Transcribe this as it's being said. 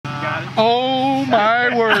Oh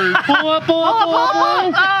my word. Pull up, pull up, pull up,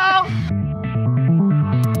 pull up.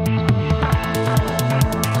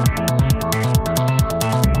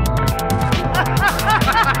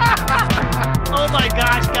 Oh my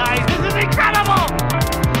gosh, guys, this is incredible!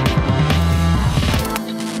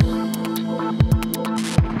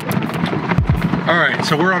 All right,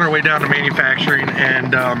 so we're on our way down to manufacturing,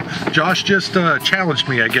 and Josh just challenged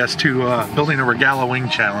me, I guess, to building a Regalo wing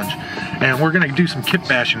challenge. And we're gonna do some kit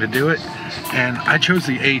bashing to do it. And I chose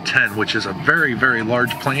the A10, which is a very, very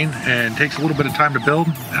large plane and takes a little bit of time to build.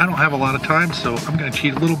 I don't have a lot of time, so I'm gonna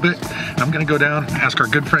cheat a little bit. I'm gonna go down, ask our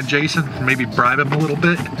good friend Jason, maybe bribe him a little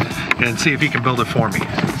bit, and see if he can build it for me.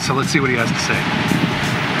 So let's see what he has to say.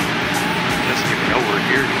 Let's get over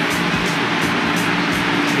here.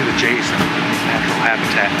 See the Jason, his natural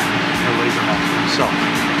habitat, the laser master himself.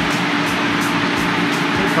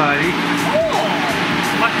 Hey, buddy. Oh,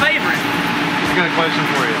 my favorite. I got a question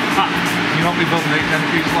for you. Huh. Can you help me build an A10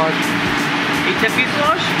 fuselage? A10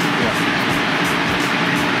 fuselage? Yeah.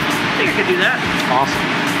 I think I could do that. Awesome.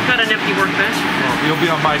 Got an empty workbench. Well, you'll be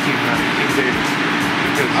on my team then, Team David.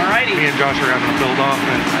 Because Alrighty. me and Josh are having a build off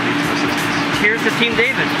and I need some assistance. Cheers to Team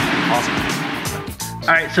David. Awesome.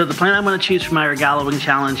 Alright, so the plane I'm going to choose for my Regalo Wing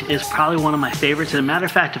Challenge is probably one of my favorites. As a matter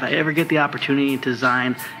of fact, if I ever get the opportunity to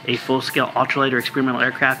design a full-scale ultralight or experimental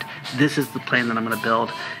aircraft, this is the plane that I'm going to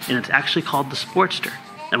build, and it's actually called the Sportster.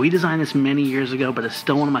 Now, we designed this many years ago, but it's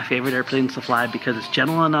still one of my favorite airplanes to fly because it's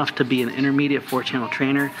gentle enough to be an intermediate 4-channel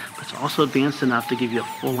trainer, but it's also advanced enough to give you a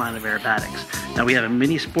full line of aerobatics. Now, we have a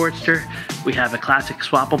mini Sportster, we have a classic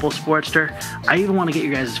swappable Sportster. I even want to get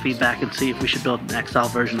your guys' feedback and see if we should build an XL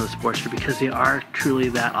version of the Sportster because they are truly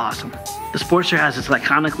that awesome. The Sportster has this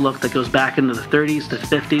iconic look that goes back into the 30s to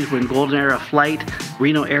 50s when golden era flight,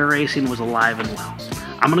 Reno air racing was alive and well.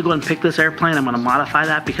 I'm gonna go ahead and pick this airplane. I'm gonna modify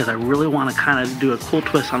that because I really want to kind of do a cool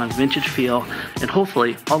twist on a vintage feel, and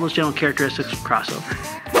hopefully all those general characteristics will cross over.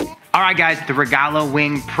 All right, guys, the Regalo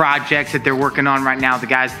wing projects that they're working on right now, the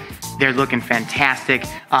guys, they're looking fantastic.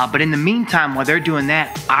 But in the meantime, while they're doing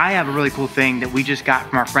that, I have a really cool thing that we just got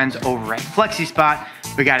from our friends over at FlexiSpot.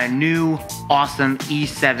 We got a new, awesome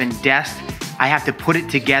E7 desk. I have to put it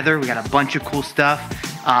together. We got a bunch of cool stuff.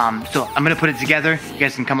 So I'm gonna put it together. You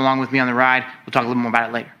guys can come along with me on the ride. We'll talk a little more about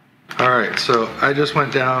it later. All right, so I just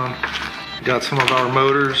went down, got some of our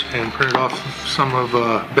motors and printed off some of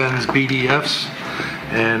Ben's BDFs.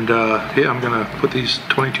 And yeah, I'm gonna put these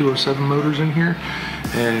 2207 motors in here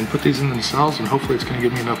and put these in themselves, and hopefully it's gonna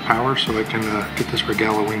give me enough power so I can get this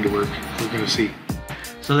Regalo wing to work. We're gonna see.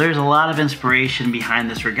 So there's a lot of inspiration behind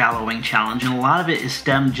this Regalo Wing Challenge, and a lot of it is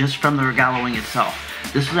stemmed just from the Regalo Wing itself.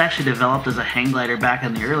 This was actually developed as a hang glider back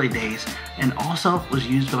in the early days, and also was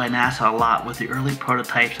used by NASA a lot with the early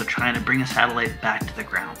prototypes of trying to bring a satellite back to the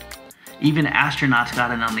ground. Even astronauts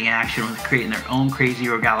got in on the action with creating their own crazy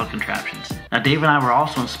Regalo contraptions. Now, Dave and I were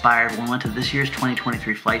also inspired when we went to this year's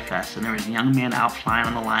 2023 FliteTest, and there was a young man out flying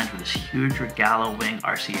on the lines with this huge Regalo Wing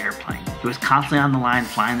RC airplane. He was constantly on the line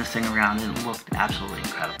flying this thing around, and it looked absolutely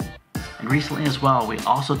incredible. And recently as well, we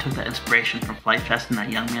also took that inspiration from FliteTest and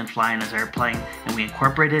that young man flying his airplane, and we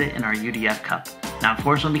incorporated it in our UDF Cup. Now,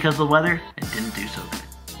 unfortunately, because of the weather, it didn't do so good.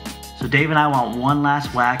 So Dave and I want one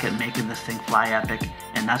last whack at making this thing fly epic,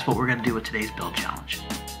 and that's what we're gonna do with today's build challenge.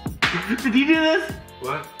 Did you do this?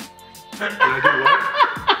 What? Did I do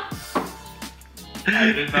what?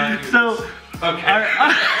 I did not do So, this. Okay.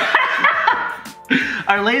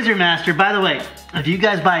 Our Laser Master, by the way, if you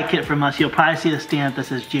guys buy a kit from us, you'll probably see the stamp that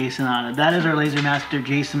says Jason on it. That is our Laser Master,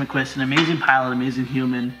 Jason McQuist, an amazing pilot, amazing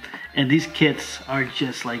human, and these kits are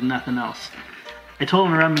just like nothing else. I told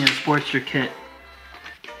him to run me a Sportster kit,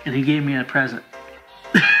 and he gave me a present.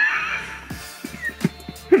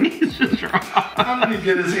 He's just wrong. How did he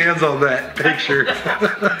get his hands on that picture?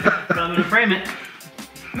 But I'm gonna frame it.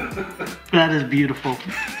 That is beautiful.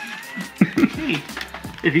 Hey,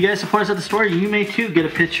 if you guys support us at the store, you may too get a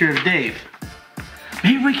picture of Dave.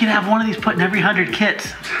 Maybe we can have one of these put in every 100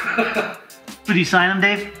 kits. Would you sign them,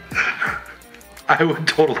 Dave? I would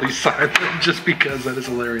totally sign them just because that is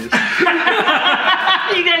hilarious.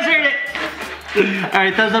 You guys heard it.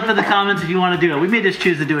 Alright, thumbs up in the comments if you want to do it. We may just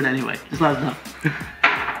choose to do it anyway. Just let us know.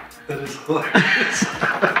 That is hilarious.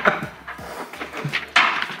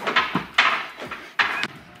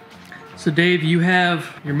 So Dave, you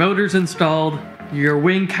have your motors installed, your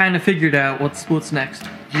wing kind of figured out. What's next?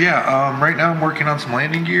 Yeah, right now I'm working on some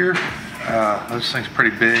landing gear. This thing's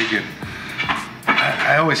pretty big, and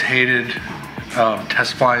I always hated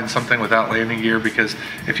test flying something without landing gear, because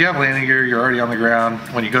if you have landing gear, you're already on the ground.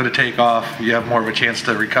 When you go to take off, you have more of a chance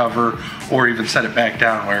to recover or even set it back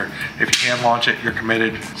down, where if you can launch it, you're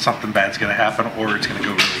committed, something bad's gonna happen or it's gonna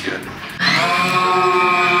go really good.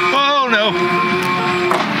 Oh no!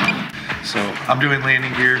 So I'm doing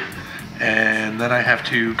landing gear, and then I have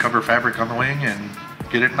to cover fabric on the wing and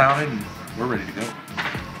get it mounted, and we're ready to go.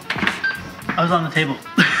 I was on the table.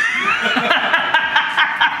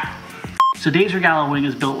 So Dave's Regalo wing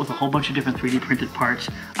is built with a whole bunch of different 3D printed parts.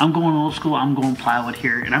 I'm going old school, I'm going plywood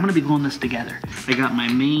here, and I'm gonna be gluing this together. I got my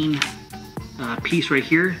main piece right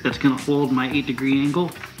here that's gonna hold my 8-degree angle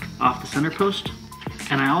off the center post.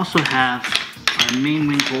 And I also have our main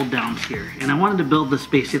wing hold downs here. And I wanted to build this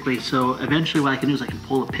basically so eventually what I can do is I can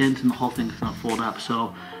pull the pins and the whole thing's gonna fold up.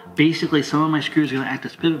 So basically some of my screws are gonna act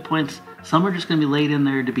as pivot points. Some are just gonna be laid in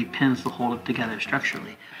there to be pins to hold it together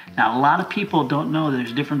structurally. Now, a lot of people don't know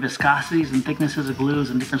there's different viscosities and thicknesses of glues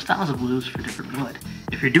and different styles of glues for different wood.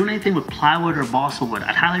 If you're doing anything with plywood or balsa wood,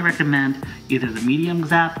 I'd highly recommend either the medium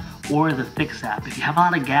zap or the thick zap. If you have a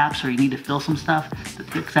lot of gaps or you need to fill some stuff, the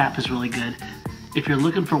thick zap is really good. If you're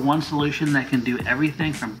looking for one solution that can do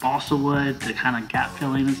everything from balsa wood to kind of gap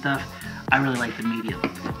filling and stuff, I really like the medium.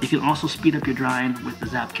 You can also speed up your drying with the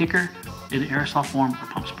zap kicker in aerosol form or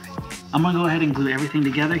pump spray. I'm gonna go ahead and glue everything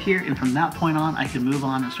together here, and from that point on, I can move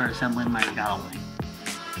on and start assembling my Regalo wing.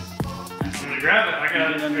 I'm gonna grab it. I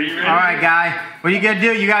got it. Are you ready? All right, guy. What are you gonna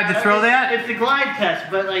do? You got to throw that? It's the glide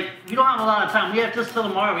test, but like, you don't have a lot of time. We have just till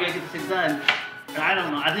tomorrow, we gotta get this thing done. And I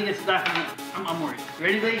don't know, I think it's not gonna, I'm worried. You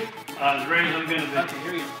ready, Lee? As ready as I'm gonna be. Okay,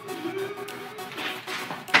 here we go.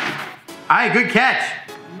 All right, good catch.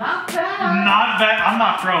 Not bad. Not bad. I'm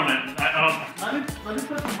not throwing it. Let me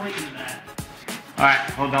put some weight in that. All right,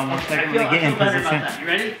 hold on one I second. feel We're getting in better about position. that. You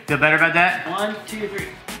ready? Feel better about that? 1, 2, 3.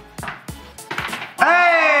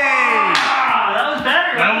 Hey! Ah, that was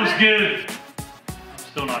better. That was wasn't it? good. I'm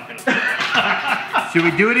still not gonna throw it. Should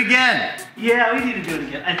we do it again? Yeah, we need to do it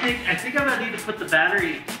again. I think I'm gonna need to put the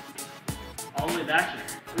battery all the way back here,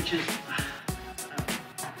 which is.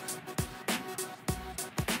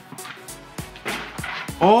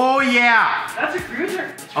 Oh yeah! That's a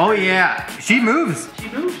cruiser. Oh yeah! She moves. She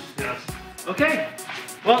moves. Yes. Okay.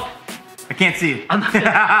 Well, I can't see it. I'm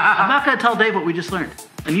not gonna tell Dave what we just learned,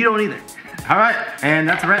 and you don't either. All right, and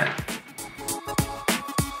that's a wrap.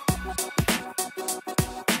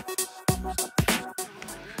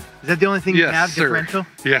 Is that the only thing you Yes, have, sir. differential?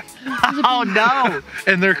 Yeah. Oh no!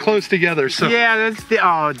 And they're close together, so. Yeah, that's the.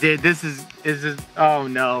 Oh, dude, this is. Oh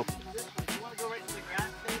no.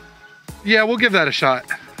 Yeah, we'll give that a shot.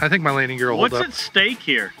 I think my landing gear will hold What's up. at stake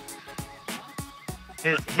here?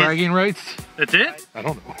 Bragging rights? That's it? I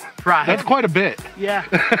don't know. Right. That's quite a bit. Yeah.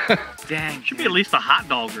 Dang. Should be at least a hot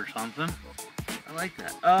dog or something. I like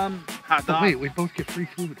that. Hot But dog. wait, we both get free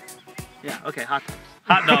food. Yeah. Okay. Hot dogs.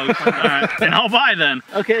 Hot dogs. All right. And I'll buy then.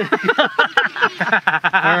 Okay. All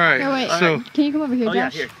right. Oh, wait. So, Can you come over here, Oh yeah.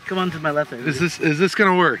 Josh? Here. Come on to my left there. is this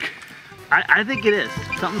gonna work? I think it is.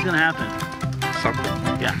 Something's gonna happen. Something.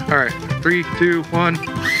 Yeah. All right. 3, 2, 1. Get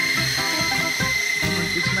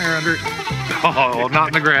some air under it. Oh, not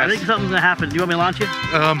in the I grass. think something's gonna happen. Do you want me to launch it?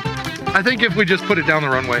 I think if we just put it down the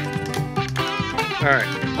runway. All right.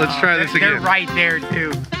 Let's try this They're again. right there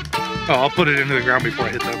too. Oh, I'll put it into the ground before I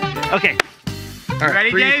hit them. Okay. All right.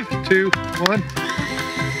 Ready, 3, Dave? 2, 1.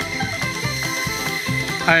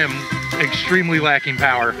 I am extremely lacking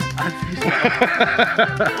power.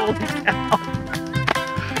 Holy cow.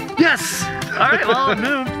 Yes. All right. Well, it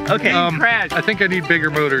moved. Okay. Crash. I think I need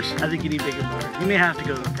bigger motors. I think you need bigger motors. You may have to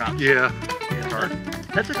go to the props. Yeah.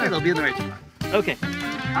 That's okay. They'll be in the right spot. Okay.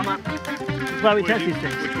 I'm up. That's why we test these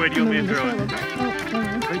things. Which way do you want me to throw it?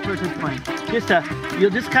 Right towards this plane. Just you'll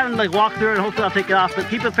just kind of like walk through it and hopefully I'll take it off, but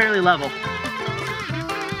keep it fairly level.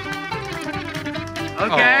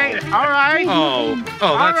 Okay. Oh. All right. Oh, that's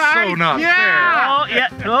so right. not Yeah. Oh yeah.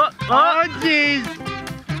 Oh jeez.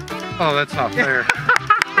 fair. Oh, that's not fair.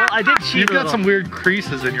 Well, I did cheat You've a got little. some weird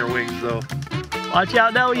creases in your wings, though. Watch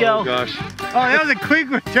out now, yo. Oh gosh. Oh, that was a quick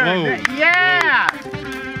return. Whoa. Yeah.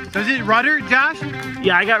 So is it rudder, Josh?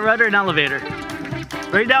 Yeah, I got rudder and elevator.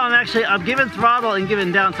 Right now I'm giving throttle and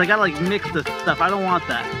giving down, so I gotta like mix the stuff. I don't want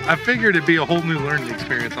that. I figured it'd be a whole new learning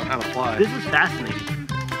experience on how to fly. This is fascinating.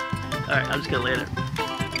 All right, I'm just gonna land it.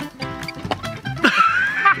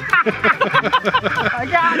 I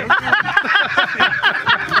got it.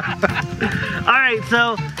 All right,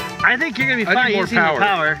 so I think you're gonna be I fine need more using the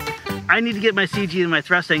power. I need to get my CG and my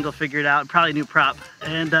thrust angle figured out. Probably a new prop,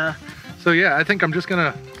 and So yeah, I think I'm just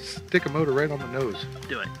gonna stick a motor right on the nose.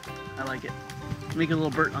 do it. I like it. Make a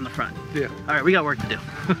little burnt on the front. Yeah. All right, we got work to do.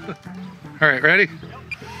 All right, ready?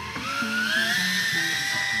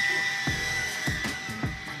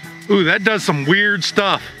 Ooh, that does some weird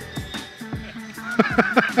stuff.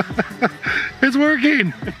 It's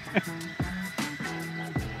working.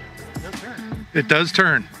 It does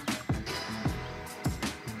turn.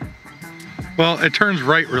 Well, it turns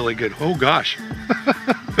right really good. Oh gosh.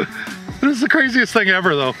 This is the craziest thing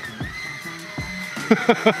ever though.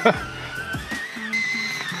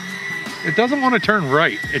 It doesn't want to turn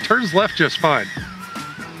right. It turns left just fine.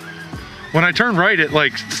 When I turn right, it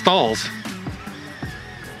like stalls.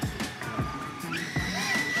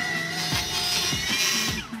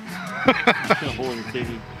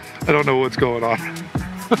 I don't know what's going on.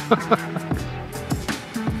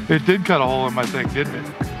 It did cut a hole in my thing, didn't it?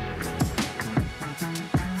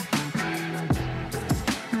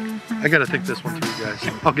 I gotta think this one through, guys.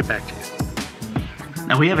 I'll get back to you.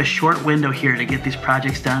 Now we have a short window here to get these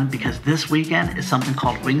projects done because this weekend is something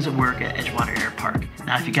called Wings at Work at Edgewater Air Park.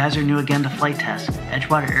 Now if you guys are new again to FliteTest,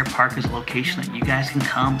 Edgewater Air Park is a location that you guys can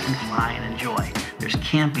come and fly and enjoy. There's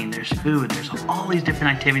camping, there's food, there's all these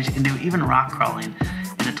different activities you can do, even rock crawling,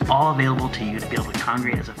 and it's all available to you to be able to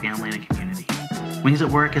congregate as a family and a community. Wings at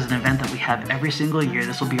Work is an event that we have every single year.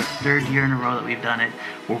 This will be our 3rd year in a row that we've done it,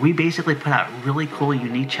 where we basically put out really cool,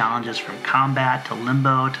 unique challenges from combat to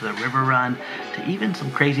limbo to the river run to even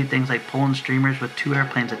some crazy things like pulling streamers with 2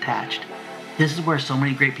 airplanes attached. This is where so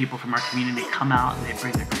many great people from our community come out and they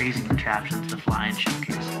bring their crazy contraptions to fly and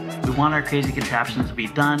showcase. We want our crazy contraptions to be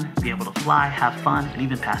done, be able to fly, have fun, and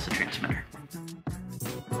even pass the transmitter.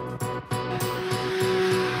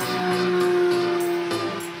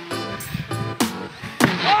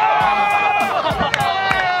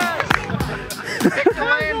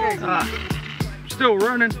 Still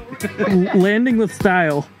running. Landing with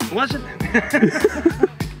style. Was it?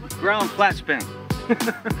 Ground flat spin.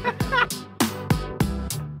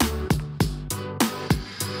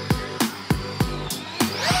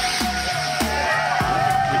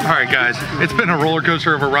 All right, guys, it's been a roller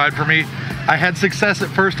coaster of a ride for me. I had success at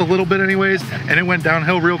first a little bit anyways, and it went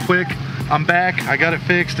downhill real quick. I'm back, I got it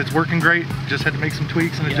fixed, it's working great. Just had to make some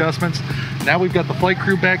tweaks and adjustments. Now we've got the flight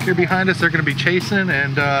crew back here behind us. They're gonna be chasing,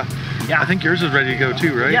 and I think yours is ready to go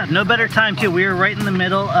too, right? Yeah, no better time too. We are right in the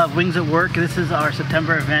middle of Wings at Work. This is our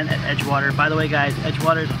September event at Edgewater. By the way, guys,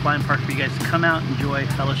 Edgewater is a flying park for you guys to come out, enjoy,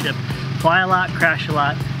 fellowship, fly a lot, crash a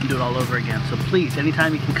lot, and do it all over again. So please,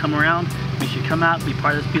 anytime you can come around, make sure you come out, be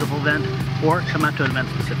part of this beautiful event, or come out to an event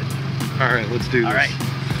specific. All right, let's do this. All right.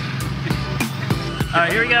 All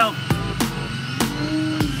right, here we go.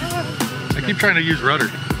 I keep trying to use rudder.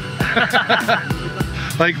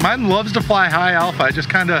 Like mine loves to fly high alpha. I just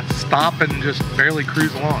kind of stop and just barely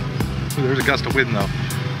cruise along. Ooh, there's a gust of wind though.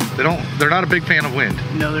 They're not a big fan of wind.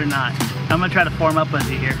 No, they're not. I'm gonna try to form up with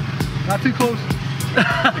you here. Not too close.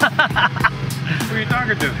 Who are you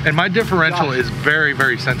talking to? And my differential is very,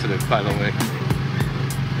 very sensitive, by the way.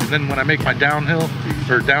 And then when I make my downhill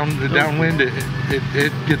or downwind,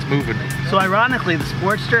 it gets moving. So ironically, the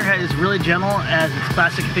Sportster is really gentle as its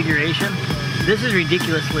classic configuration. This is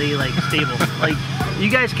ridiculously like stable. Like you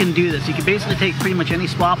guys can do this. You can basically take pretty much any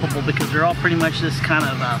swappable because they're all pretty much this kind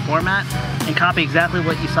of format and copy exactly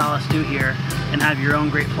what you saw us do here and have your own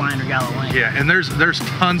great flying Regala wing. Yeah, and there's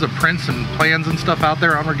tons of prints and plans and stuff out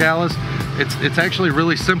there on Regalas. It's actually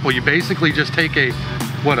really simple. You basically just take a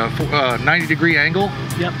 90-degree angle.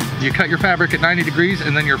 Yep. You cut your fabric at 90 degrees,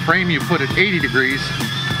 and then your frame you put at 80 degrees,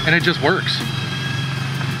 and it just works.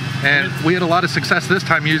 And we had a lot of success this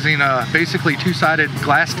time using basically 2-sided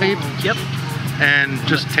glass tape. Yep. And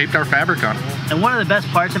just taped our fabric on it. And one of the best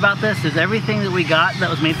parts about this is everything that we got that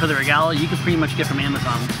was made for the Regala, you can pretty much get from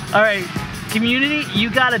Amazon. All right, community, you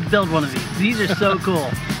gotta build one of these. These are so cool.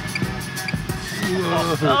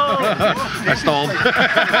 Oh. I stalled.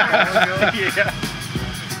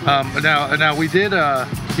 Now we did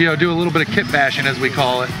do a little bit of kit bashing, as we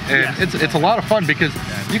call it, and it's a lot of fun because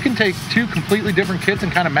you can take 2 completely different kits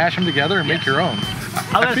and kind of mash them together and make your own.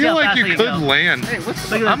 I feel like you could land. Hey,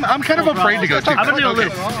 I'm kind of afraid to go too. I'm gonna do a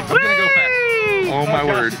loop. I'm gonna go fast. Oh my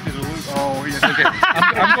word. Oh, okay.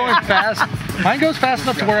 I'm going fast. Mine goes fast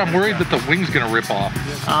enough to where I'm worried that the wing's gonna rip off.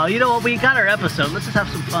 You know what? We got our episode. Let's just have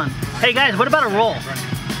some fun. Hey guys, what about a roll?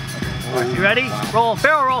 You ready? Roll,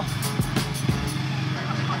 barrel roll.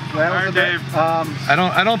 Alright, Dave.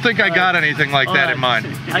 I don't think I got anything like that in mind.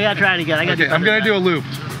 I gotta try it again. I'm gonna do a loop.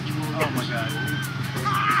 Oh my god.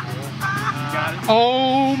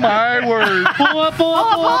 Oh my word. Pull up, pull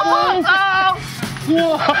up, pull up, pull up.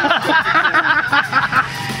 Whoa.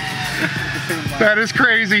 That is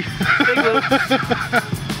crazy.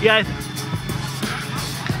 Yeah.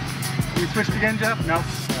 You switched again, Jeff? No.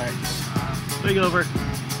 Alright. Big over.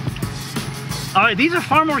 Alright, these are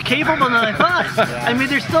far more capable than I thought. I mean,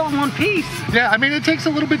 they're still in one piece. Yeah, I mean, it takes a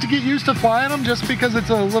little bit to get used to flying them just because it's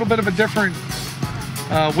a little bit of a different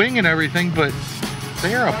wing and everything, but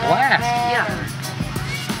they are a blast. Yeah.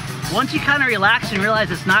 once you kind of relax and realize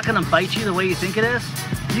it's not going to bite you the way you think it is,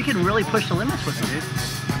 you can really push the limits with it,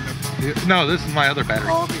 dude. No, this is my other battery.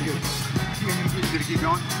 Oh, okay, good. You gonna keep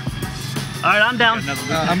going? All right, I'm down.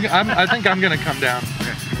 I think I'm gonna come down.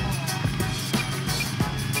 Okay.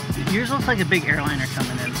 Yours looks like a big airliner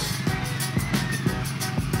coming in.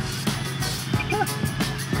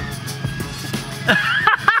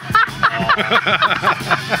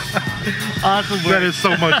 Awesome work. That is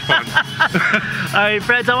so much fun. All right,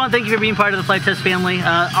 friends, I want to thank you for being part of the FliteTest family.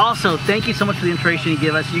 Also, thank you so much for the inspiration you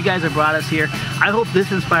give us. You guys have brought us here. I hope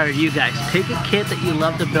this inspired you guys. Take a kit that you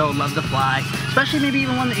love to build, love to fly, especially maybe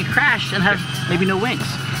even one that you crashed and has maybe no wings.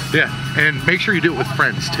 Yeah, and make sure you do it with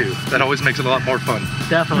friends too. That always makes it a lot more fun.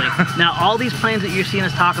 Definitely. Now, all these planes that you're seeing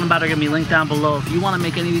us talking about are going to be linked down below. If you want to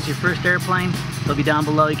make any of these your first airplane, they'll be down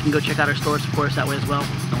below. You can go check out our store, support us that way as well.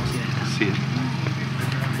 And we'll see you next time. See you.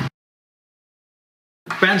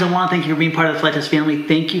 Friends, I want to thank you for being part of the FliteTest family.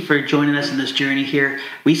 Thank you for joining us in this journey here.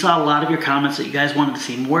 We saw a lot of your comments that you guys wanted to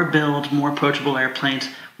see more builds, more approachable airplanes.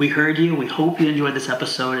 We heard you. We hope you enjoyed this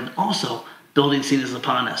episode. And also, building season is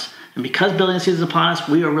upon us. And because building season is upon us,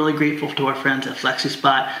 we are really grateful to our friends at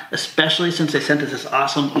FlexiSpot, especially since they sent us this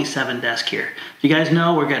awesome E7 desk here. You guys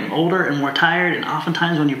know we're getting older and more tired, and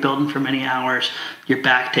oftentimes when you're building for many hours, your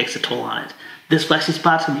back takes a toll on it. This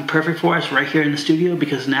FlexiSpot's gonna be perfect for us right here in the studio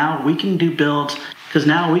because now we can do builds, because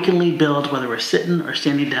now we can lead builds whether we're sitting or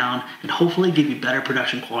standing down and hopefully give you better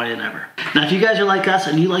production quality than ever. Now, if you guys are like us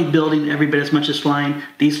and you like building every bit as much as flying,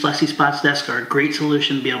 these FlexiSpot's desks are a great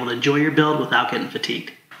solution to be able to enjoy your build without getting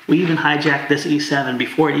fatigued. We even hijacked this E7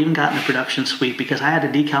 before it even got in the production suite because I had to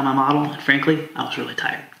decal my model and frankly, I was really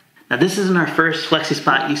tired. Now, this isn't our first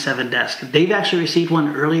FlexiSpot E7 desk. Dave actually received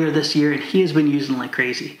one earlier this year and he has been using it like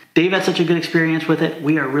crazy. Dave had such a good experience with it.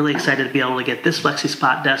 We are really excited to be able to get this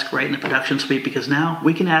FlexiSpot desk right in the production suite because now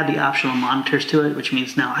we can add the optional monitors to it, which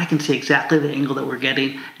means now I can see exactly the angle that we're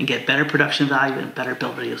getting and get better production value and better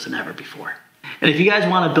build videos than ever before. And if you guys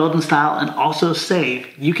want to build in style and also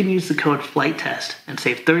save, you can use the code FliteTest and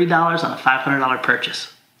save $30 on a $500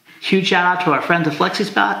 purchase. Huge shout out to our friends at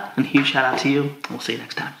FlexiSpot and huge shout out to you, and we'll see you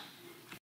next time.